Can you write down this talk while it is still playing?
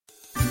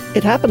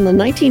It happened in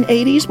the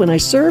 1980s when I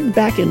served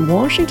back in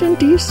Washington,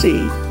 D.C.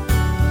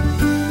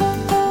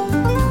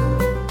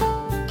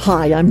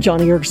 Hi, I'm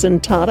Joni Eareckson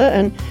Tada,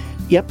 and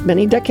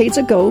many decades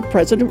ago,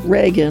 President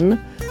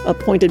Reagan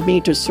appointed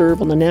me to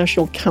serve on the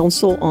National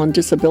Council on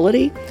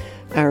Disability.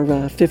 Our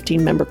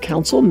 15-member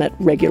council met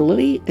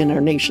regularly in our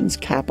nation's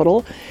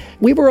capital.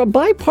 We were a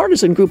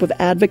bipartisan group of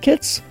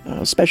advocates,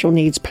 special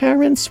needs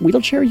parents,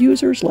 wheelchair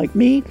users like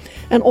me,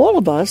 and all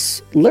of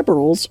us,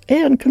 liberals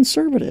and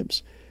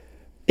conservatives.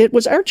 It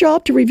was our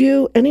job to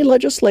review any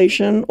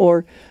legislation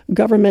or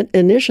government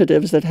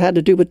initiatives that had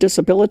to do with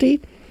disability.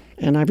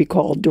 And I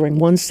recall during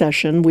one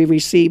session, we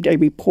received a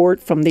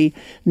report from the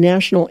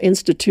National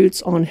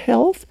Institutes on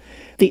Health.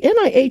 The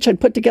NIH had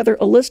put together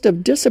a list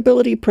of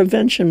disability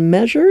prevention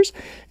measures,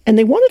 and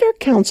they wanted our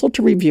council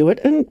to review it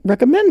and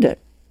recommend it.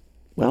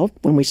 Well,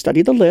 when we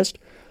studied the list,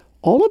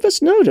 all of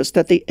us noticed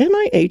that the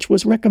NIH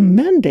was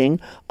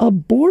recommending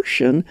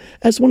abortion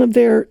as one of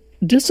their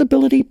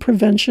disability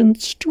prevention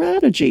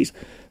strategies.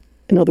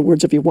 In other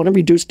words, if you want to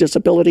reduce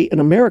disability in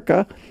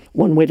America,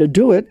 one way to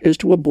do it is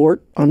to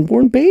abort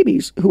unborn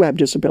babies who have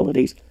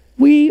disabilities.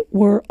 We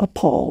were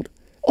appalled.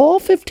 All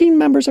 15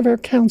 members of our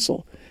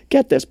council,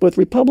 get this, both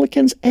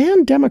Republicans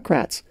and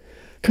Democrats,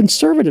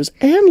 conservatives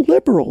and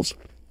liberals,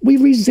 we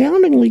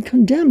resoundingly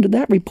condemned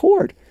that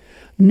report.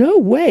 No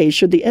way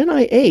should the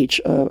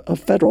NIH, a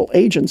federal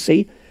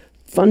agency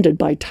funded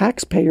by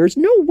taxpayers,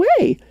 no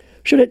way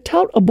should it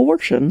tout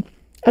abortion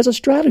as a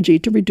strategy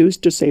to reduce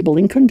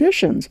disabling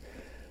conditions.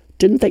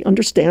 Didn't they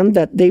understand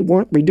that they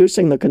weren't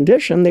reducing the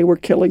condition, they were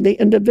killing the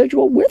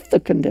individual with the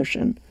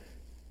condition?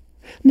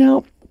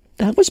 Now,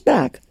 that was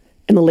back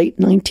in the late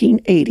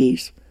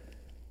 1980s.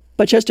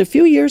 But just a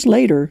few years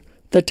later,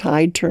 the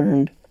tide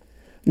turned.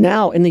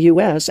 Now, in the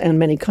U.S. and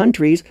many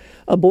countries,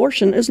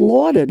 abortion is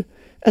lauded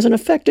as an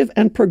effective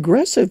and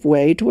progressive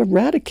way to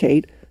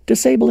eradicate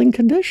disabling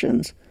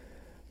conditions.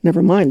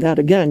 Never mind that,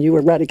 again, you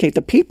eradicate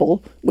the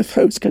people with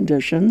those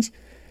conditions.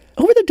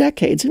 Over the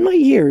decades, in my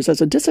years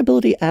as a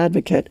disability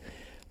advocate,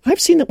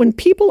 I've seen that when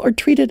people are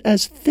treated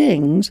as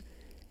things,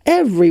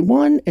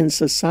 everyone in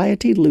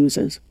society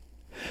loses.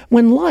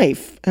 When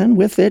life, and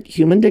with it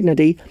human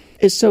dignity,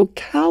 is so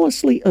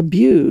callously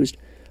abused,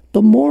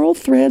 the moral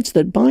threads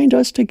that bind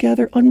us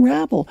together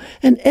unravel,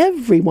 and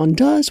everyone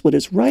does what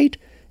is right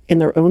in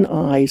their own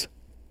eyes.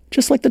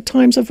 Just like the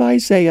times of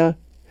Isaiah,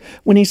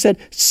 when he said,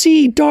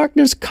 "See,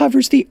 darkness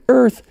covers the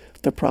earth,"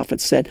 the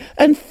prophet said,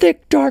 "and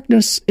thick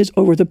darkness is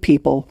over the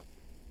people."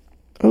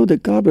 Oh,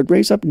 that God would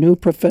raise up new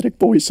prophetic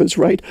voices,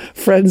 right?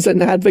 Friends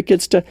and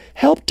advocates to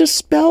help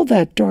dispel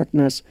that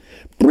darkness.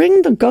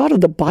 Bring the God of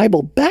the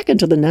Bible back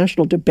into the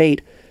national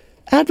debate.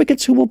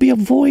 Advocates who will be a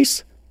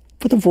voice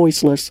for the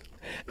voiceless,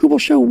 who will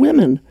show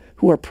women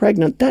who are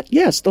pregnant that,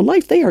 yes, the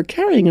life they are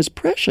carrying is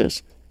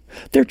precious.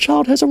 Their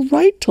child has a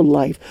right to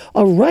life,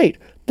 a right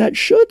that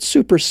should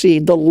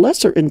supersede the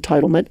lesser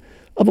entitlement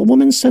of a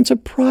woman's sense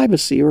of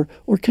privacy or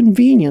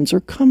convenience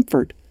or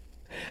comfort.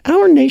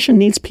 Our nation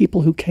needs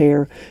people who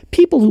care,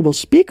 people who will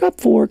speak up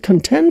for,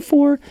 contend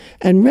for,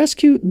 and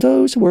rescue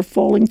those who are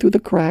falling through the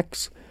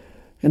cracks.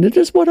 And it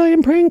is what I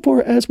am praying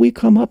for as we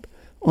come up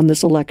on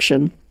this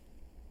election.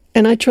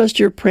 And I trust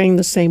you're praying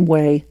the same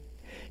way.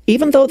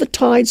 Even though the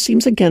tide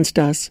seems against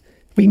us,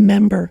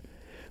 remember,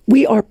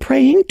 we are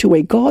praying to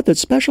a God that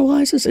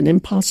specializes in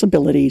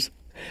impossibilities.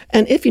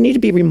 And if you need to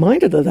be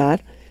reminded of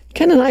that,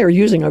 Ken and I are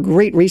using a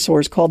great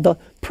resource called the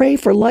Pray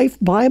for Life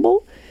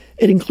Bible.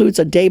 It includes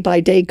a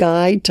day-by-day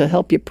guide to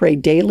help you pray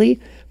daily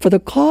for the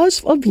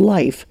cause of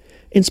life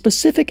in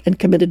specific and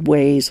committed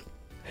ways.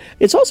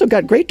 It's also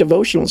got great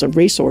devotionals and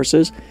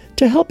resources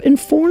to help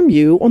inform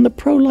you on the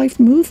pro-life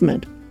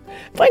movement.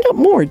 Find out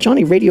more at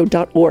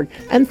johnnyradio.org,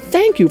 and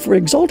thank you for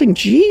exalting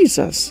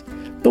Jesus,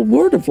 the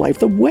Word of life,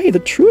 the way, the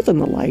truth,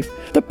 and the life,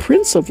 the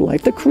Prince of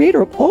life, the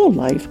Creator of all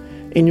life,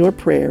 in your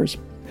prayers.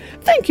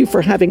 Thank you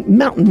for having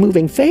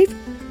mountain-moving faith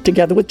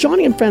together with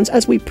Joni and friends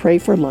as we pray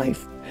for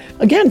life.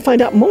 Again,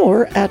 find out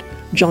more at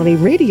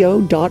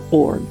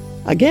johnnyradio.org.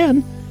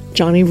 Again,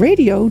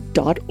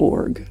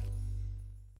 johnnyradio.org.